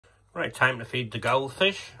Right, time to feed the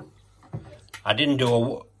goldfish. I didn't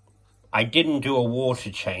do a water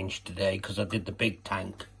change today because I did the big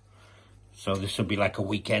tank. So this will be like a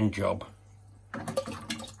weekend job. It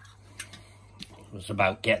was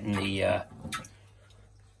about getting the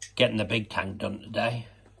big tank done today.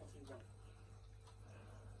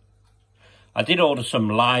 I did order some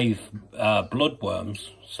live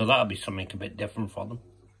bloodworms, so that'll be something a bit different for them.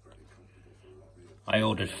 I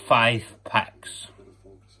ordered 5 packs.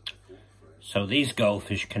 So these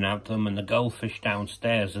goldfish can have them, and the goldfish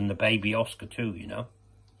downstairs, and the baby Oscar too, you know.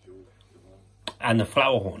 And the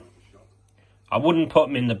flowerhorn. I wouldn't put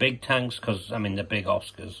them in the big tanks, because, I mean, the big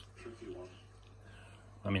Oscars.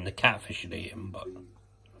 I mean, the catfish would eat them, but...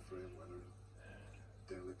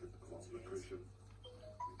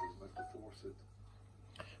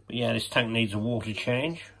 But yeah, this tank needs a water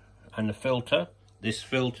change, and the filter. This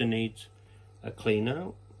filter needs a clean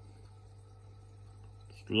out.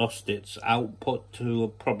 Lost its output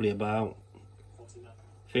to probably about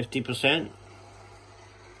 50%.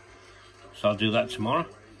 So I'll do that tomorrow.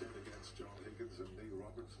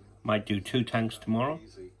 Might do 2 tanks tomorrow.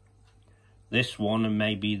 This one and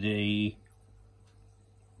maybe the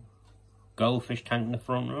goldfish tank in the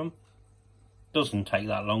front room. Doesn't take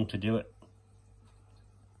that long to do it.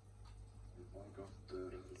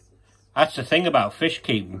 That's the thing about fish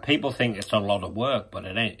keeping. People think it's a lot of work, but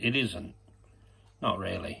it ain't. It isn't. Not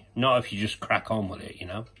really. Not if you just crack on with it, you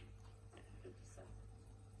know.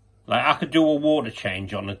 Like, I could do a water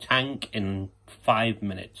change on a tank in 5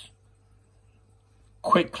 minutes.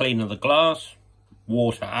 Quick clean of the glass,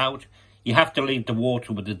 water out. You have to leave the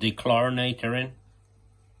water with the dechlorinator in.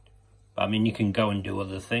 But, I mean, you can go and do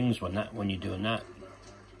other things when you're doing that.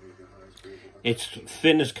 Its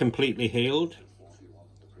fin is completely healed,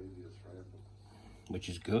 which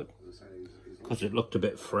is good, because it looked a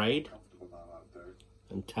bit frayed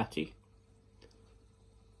and tatty.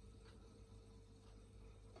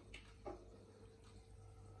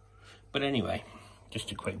 But anyway,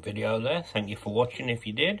 just a quick video there. Thank you for watching if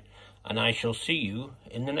you did, and I shall see you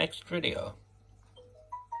in the next video.